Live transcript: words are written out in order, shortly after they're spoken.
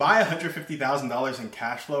Buy $150,000 in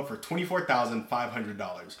cash flow for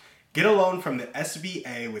 $24,500. Get a loan from the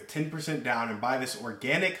SBA with 10% down and buy this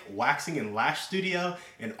organic waxing and lash studio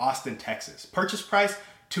in Austin, Texas. Purchase price,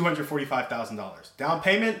 $245,000. Down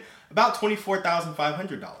payment, about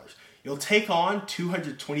 $24,500. You'll take on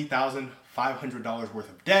 $220,500 worth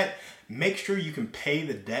of debt. Make sure you can pay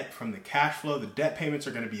the debt from the cash flow. The debt payments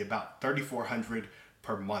are going to be about $3,400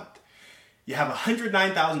 per month. You have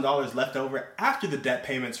 $109,000 left over after the debt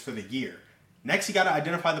payments for the year. Next, you got to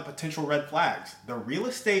identify the potential red flags. The real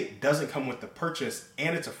estate doesn't come with the purchase,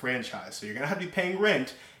 and it's a franchise. So you're going to have to be paying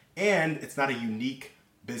rent, and it's not a unique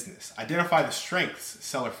business. Identify the strengths: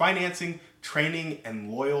 seller financing, training,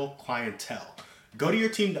 and loyal clientele. Go to your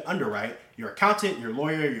team to underwrite, your accountant, your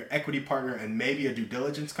lawyer, your equity partner, and maybe a due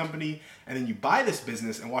diligence company. And then you buy this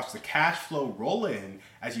business and watch the cash flow roll in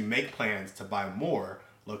as you make plans to buy more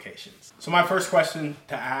locations. So my first question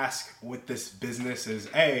to ask with this business is,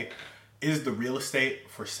 is the real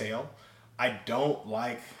estate for sale? I'm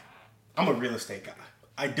a real estate guy.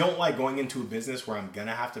 I don't like going into a business where I'm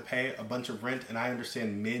gonna have to pay a bunch of rent, and I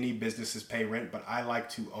understand many businesses pay rent, but I like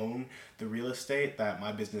to own the real estate that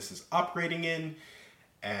my business is operating in,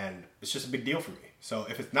 and it's just a big deal for me. So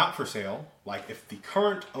if it's not for sale, like if the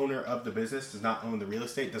current owner of the business does not own the real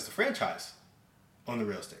estate, does the franchise own the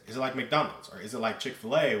real estate? Is it like McDonald's, or is it like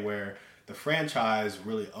Chick-fil-A where the franchise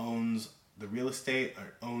really owns the real estate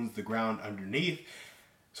or owns the ground underneath,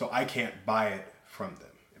 so I can't buy it from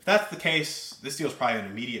them? If that's the case, this deal is probably an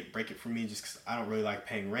immediate break it for me, just because I don't really like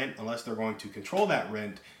paying rent unless they're going to control that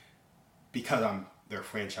rent because I'm their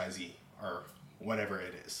franchisee or whatever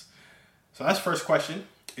it is. So that's the first question.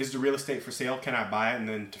 Is the real estate for sale? Can I buy it? And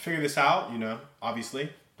then to figure this out,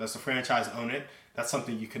 obviously, does the franchise own it? That's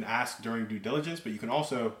something you can ask during due diligence, but you can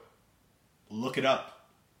also look it up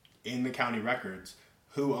in the county records.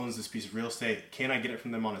 Who owns this piece of real estate? Can I get it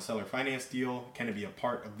from them on a seller finance deal? Can it be a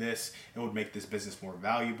part of this? It would make this business more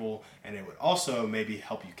valuable, and it would also maybe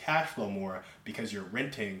help you cash flow more because you're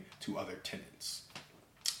renting to other tenants.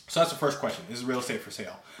 So that's the first question. Is real estate for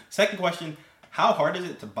sale? Second question, how hard is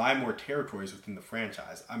it to buy more territories within the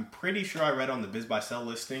franchise? I'm pretty sure I read on the BizBuySell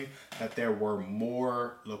listing that there were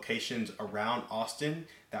more locations around Austin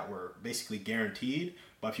that were basically guaranteed.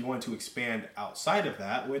 But if you wanted to expand outside of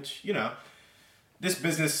that, which, this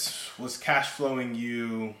business was cash flowing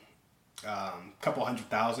you a couple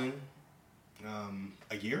 $100,000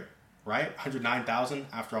 a year, right? $109,000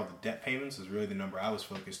 after all the debt payments is really the number I was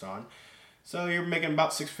focused on. So you're making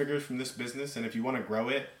about six figures from this business, and if you want to grow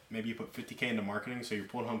it, maybe you put $50,000 into marketing, so you're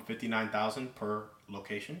pulling home $59,000 per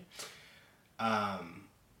location.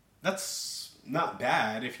 That's not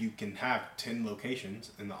bad if you can have 10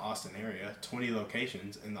 locations in the Austin area, 20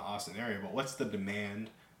 locations in the Austin area, but what's the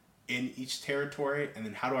demand in each territory, and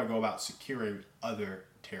then how do I go about securing other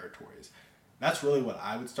territories? That's really what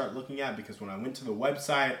I would start looking at, because when I went to the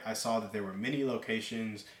website, I saw that there were many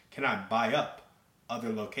locations. Can I buy up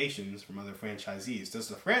other locations from other franchisees? Does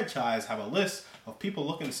the franchise have a list of people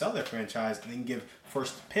looking to sell their franchise and then give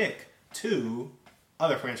first pick to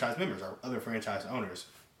other franchise members or other franchise owners?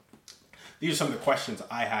 These are some of the questions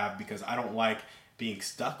I have because I don't like being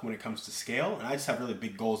stuck when it comes to scale, and I just have really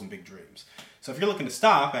big goals and big dreams. So if you're looking to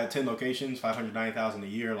stop at 10 locations, $590,000 a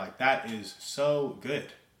year, that is so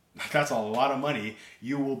good. That's a lot of money.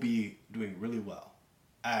 You will be doing really well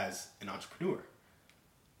as an entrepreneur.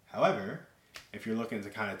 However, if you're looking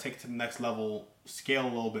to kind of take it to the next level, scale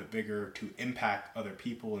a little bit bigger to impact other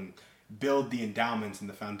people and build the endowments and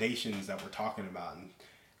the foundations that we're talking about, and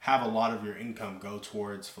have a lot of your income go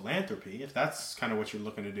towards philanthropy, if that's kind of what you're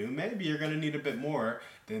looking to do, maybe you're going to need a bit more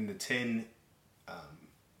than the 10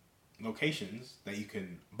 locations that you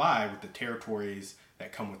can buy with the territories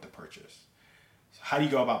that come with the purchase. So how do you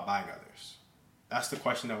go about buying others? That's the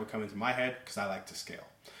question that would come into my head because I like to scale.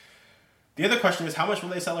 The other question is, how much will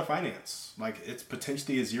they seller finance? It's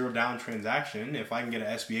potentially a zero down transaction. If I can get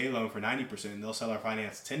an SBA loan for 90%, they'll seller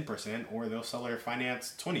finance 10%, or they'll seller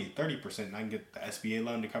finance 20, 30%, and I can get the SBA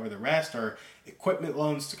loan to cover the rest, or equipment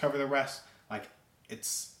loans to cover the rest.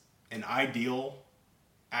 It's an ideal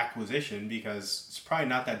acquisition because it's probably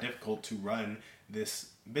not that difficult to run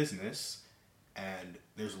this business, and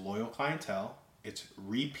there's loyal clientele. It's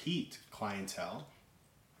repeat clientele.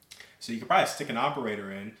 So you could probably stick an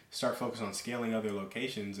operator in, start focusing on scaling other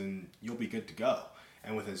locations, and you'll be good to go.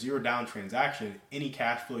 And with a zero down transaction, any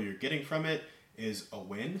cash flow you're getting from it is a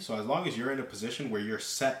win. So as long as you're in a position where you're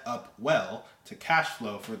set up well to cash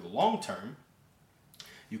flow for the long term,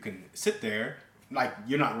 you can sit there.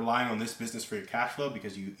 You're not relying on this business for your cash flow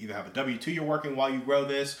because you either have a W-2 you're working while you grow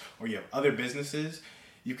this, or you have other businesses.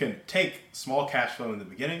 You can take small cash flow in the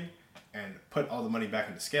beginning, and put all the money back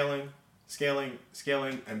into scaling,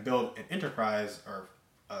 and build an enterprise or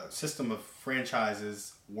a system of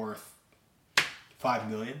franchises worth 5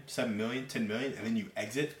 million, 7 million, 10 million, and then you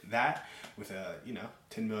exit that with a,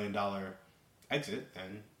 $10 million exit,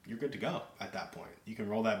 and you're good to go at that point. You can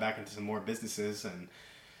roll that back into some more businesses and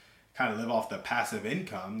kind of live off the passive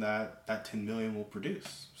income that 10 million will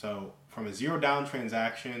produce. So from a zero down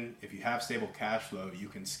transaction, if you have stable cash flow, you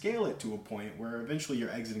can scale it to a point where eventually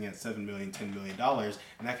you're exiting at 7 million, $10 million.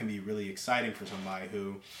 And that can be really exciting for somebody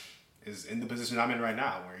who is in the position I'm in right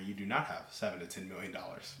now, where you do not have $7 to $10 million.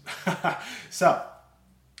 So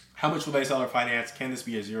how much will they seller finance? Can this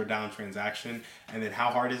be a zero down transaction? And then how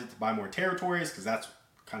hard is it to buy more territories? Because that's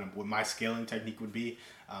kind of what my scaling technique would be,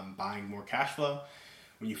 buying more cash flow.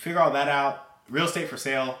 When you figure all that out, real estate for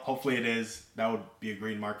sale, hopefully it is. That would be a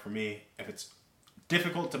green mark for me. If it's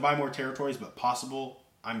difficult to buy more territories but possible,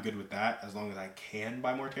 I'm good with that as long as I can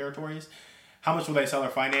buy more territories. How much will they seller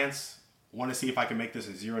finance? Want to see if I can make this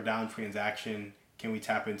a zero down transaction. Can we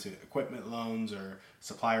tap into equipment loans or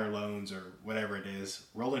supplier loans or whatever it is?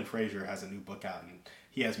 Roland Frazier has a new book out and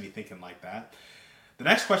he has me thinking like that. The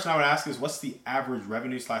next question I would ask is, what's the average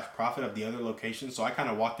revenue / profit of the other locations? So I kind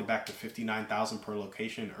of walked it back to $59,000 per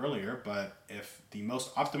location earlier, but if the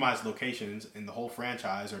most optimized locations in the whole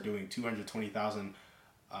franchise are doing $220,000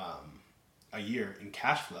 a year in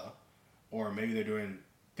cash flow, or maybe they're doing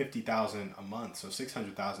 $50,000 a month, so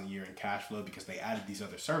 $600,000 a year in cash flow because they added these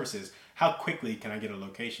other services, how quickly can I get a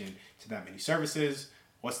location to that many services?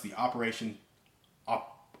 What's the operational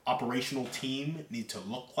team need to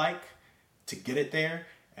look like to get it there,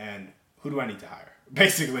 and who do I need to hire?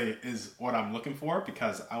 Basically is what I'm looking for,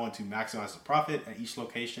 because I want to maximize the profit at each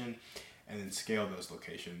location and then scale those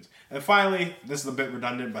locations. And finally, this is a bit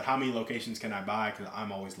redundant, but how many locations can I buy? Because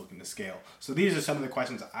I'm always looking to scale. So these are some of the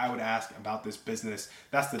questions I would ask about this business.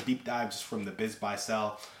 That's the deep dive just from the Biz Buy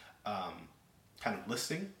Sell kind of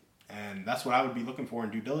listing. And that's what I would be looking for in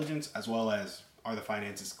due diligence, as well as, are the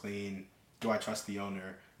finances clean? Do I trust the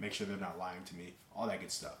owner? Make sure they're not lying to me. All that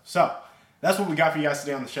good stuff. So that's what we got for you guys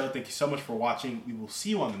today on the show. Thank you so much for watching. We will see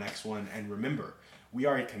you on the next one. And remember, we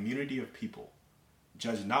are a community of people,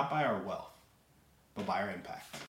 judged not by our wealth, but by our impact.